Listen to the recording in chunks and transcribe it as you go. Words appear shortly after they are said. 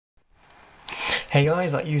Hey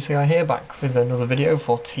guys, ThatYuseiGuy here, back with another video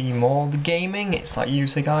for Team All the Gaming. It's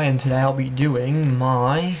ThatYuseiGuy, and today I'll be doing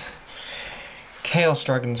my Chaos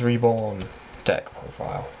Dragons Reborn deck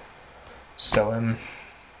profile. So,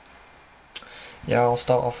 yeah, I'll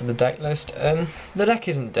start off with the deck list. The deck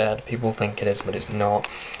isn't dead. People think it is, but it's not.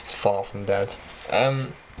 It's far from dead.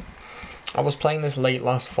 I was playing this late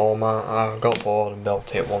last format. I got bored and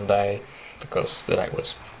built it one day because the deck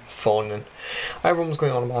was fun and everyone was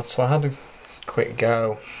going on about it, so I had to quick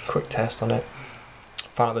test on it.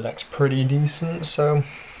 Found out the deck's pretty decent, so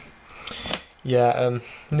yeah,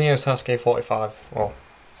 Neo Sasuke 45, well,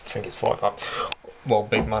 I think it's 45. Well,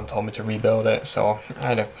 Big Man told me to rebuild it, so I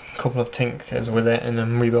had a couple of tinkers with it and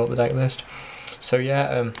then rebuilt the deck list. So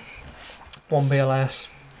yeah, 1 BLS,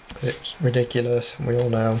 because it's ridiculous, we all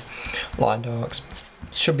know. Line Darks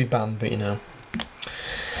should be banned, but you know.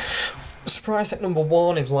 Surprise deck number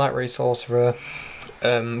 1 is Light Ray Sorcerer.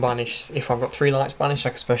 Banish, if I've got 3 lights banished, I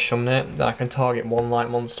can special summon it. Then I can target 1 light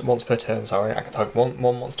monster once per turn. Sorry, I can target one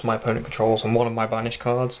monster my opponent controls on one of my banished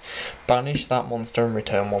cards. Banish that monster and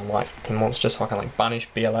return 1 light monster, so I can like banish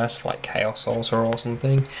BLS for like Chaos Sorcerer or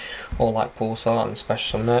something, or like Pulsar and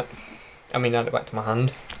special summon it. I mean, add it back to my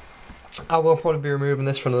hand. I will probably be removing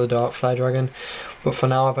this for another Dark Flare Dragon, but for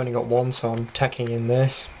now I've only got 1, so I'm teching in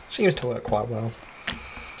this. Seems to work quite well.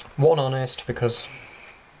 1 Honest, because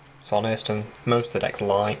it's honest and most of the deck's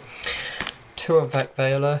light. 2 Effect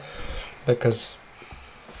Veiler, because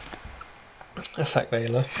Effect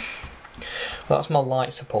Veiler, that's my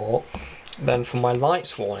light support. Then for my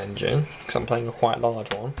Lightsworn engine, because I'm playing a quite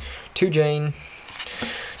large one, 2 Jane,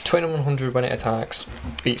 2100 when it attacks,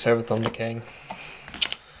 beats over Thunder King.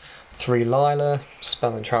 3 Lila,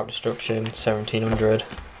 Spell and Trap Destruction, 1700.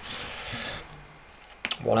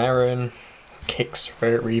 1 Aaron, Kicks,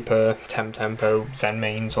 Spirit Reaper, Tempo, Zen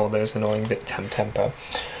Mains, all those annoying bit Tempo.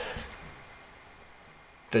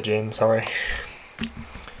 The Jin, sorry.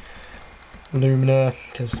 Lumina,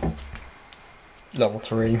 because level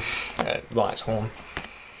 3, Lightsworn.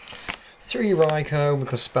 3 Raikou,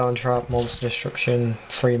 because Spell and Trap, Monster Destruction,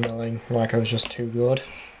 3 milling. Raikou is just too good.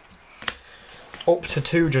 Up to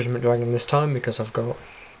 2 Judgment Dragon this time, because I've got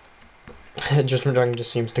Judgment Dragon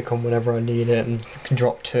just seems to come whenever I need it, and I can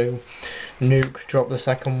drop 2. Nuke, drop the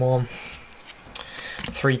second one.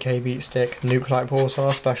 3k beat stick, Nuke Light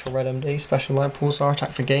Pulsar, special Red MD, special Light Pulsar, attack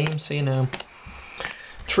for game, see you now.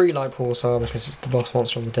 3 Light Pulsar because it's the boss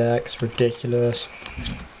monster on the deck, it's ridiculous.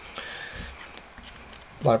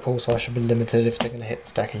 Light Pulsar should be limited if they're going to hit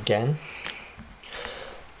this deck again.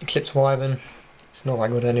 Eclipse Wyvern, it's not that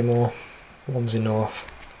good anymore, 1's enough.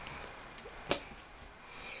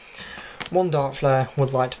 1 Dark Flare,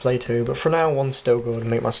 would like to play 2, but for now 1's still good and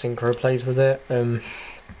make my Synchro plays with it.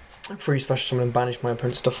 3 special summon and banish my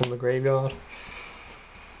opponent's stuff from the graveyard.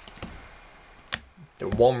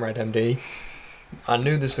 1 Red MD. I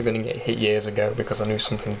knew this was going to get hit years ago because I knew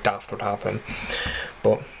something daft would happen.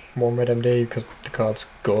 But 1 Red MD because the card's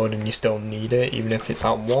good and you still need it even if it's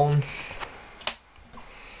at 1.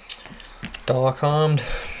 Dark Armed.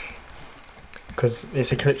 Because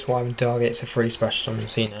it's Eclipse Wyvern target, it's a free special summon,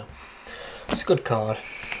 see now. It's a good card.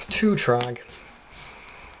 2 Trag.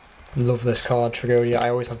 Love this card, Tragodia. I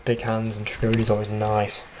always have big hands and Tragodia's always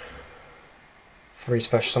nice. 3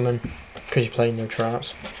 special summon, because you play no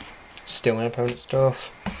traps. Steal my opponent's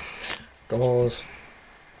stuff. Gauze,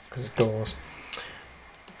 because it's Gauze.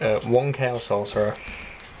 1 Chaos Sorcerer,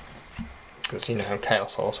 because you know,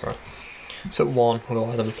 Chaos Sorcerer. So 1,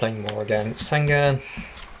 otherwise I'll be playing more again. Sengan,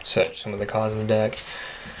 search some of the cards in the deck.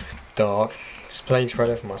 Dark. Display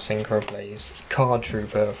Shredder for my Synchro plays, Card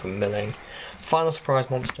Trooper for milling, Final Surprise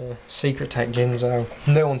Monster, Secret Tech Jinzo,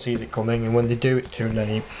 no one sees it coming and when they do it's too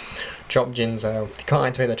late. Drop Jinzo, they can't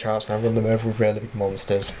activate their traps and I run them over with really big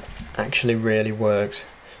monsters. Actually really works,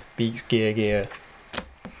 beats Gear.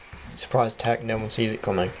 Surprise Tech, no one sees it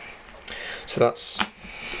coming. So that's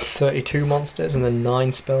 32 monsters and then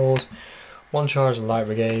 9 spells, 1 Charge of Light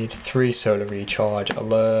Brigade, 3 Solar Recharge,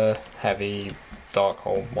 Allure, Heavy, Dark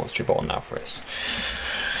Hole, Monster Ball, and Alphris.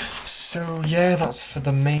 So yeah, that's for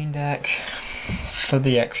the main deck. For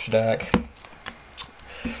the extra deck,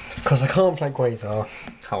 because I can't play Quasar,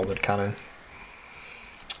 Halberd Cannon,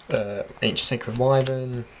 Ancient Sacred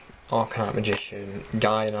Wyvern, Arcanite Magician,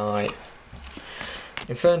 Gaia Knight,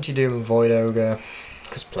 Infernity Doom and Void Ogre,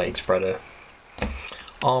 because Plague Spreader,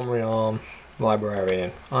 Armory Arm,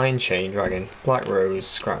 Librarian, Iron Chain Dragon, Black Rose,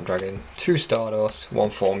 Scrap Dragon, 2 Stardust, 1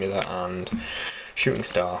 Formula, and Shooting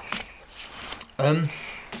Star.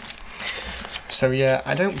 So yeah,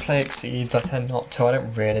 I don't play Exceeds, I tend not to, I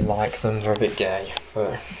don't really like them, they're a bit gay,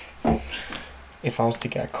 but If I was to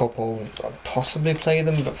get a couple, I'd possibly play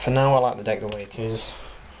them, but for now I like the deck the way it is.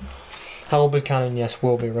 Halberd Cannon, yes,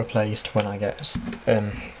 will be replaced when I get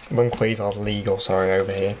when Quasar's legal, sorry,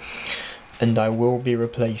 over here. And I will be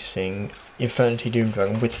replacing Infernity Doom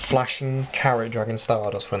Dragon with Flashing Carrot Dragon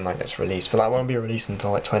Stardust when that gets released, but that won't be released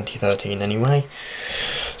until like 2013 anyway.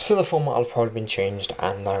 So the format will have probably been changed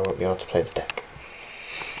and I won't be able to play this deck.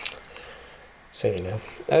 So you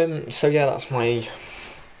know. So yeah, that's my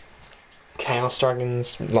Chaos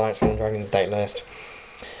Dragons, Lightsworn Dragons deck list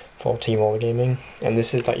for Team All Gaming. And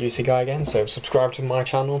this is ThatYuseiGuy again, so subscribe to my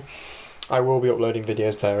channel. I will be uploading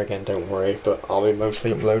videos there again, don't worry, but I'll be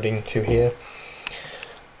mostly uploading to here.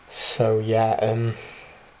 So yeah,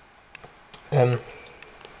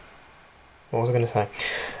 what was I going to say?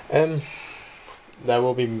 There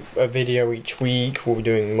will be a video each week. We'll be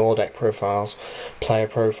doing more deck profiles, player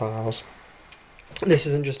profiles. This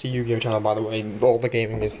isn't just a Yu-Gi-Oh channel, by the way. All the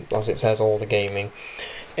gaming is, as it says, all the gaming.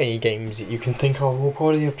 Any games that you can think of, we'll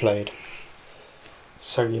probably have played.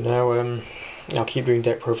 So you know, I'll keep doing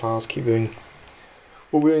deck profiles. We'll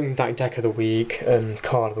be doing deck of the week,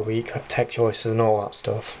 card of the week, tech choices, and all that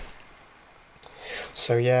stuff.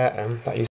 So yeah, that is.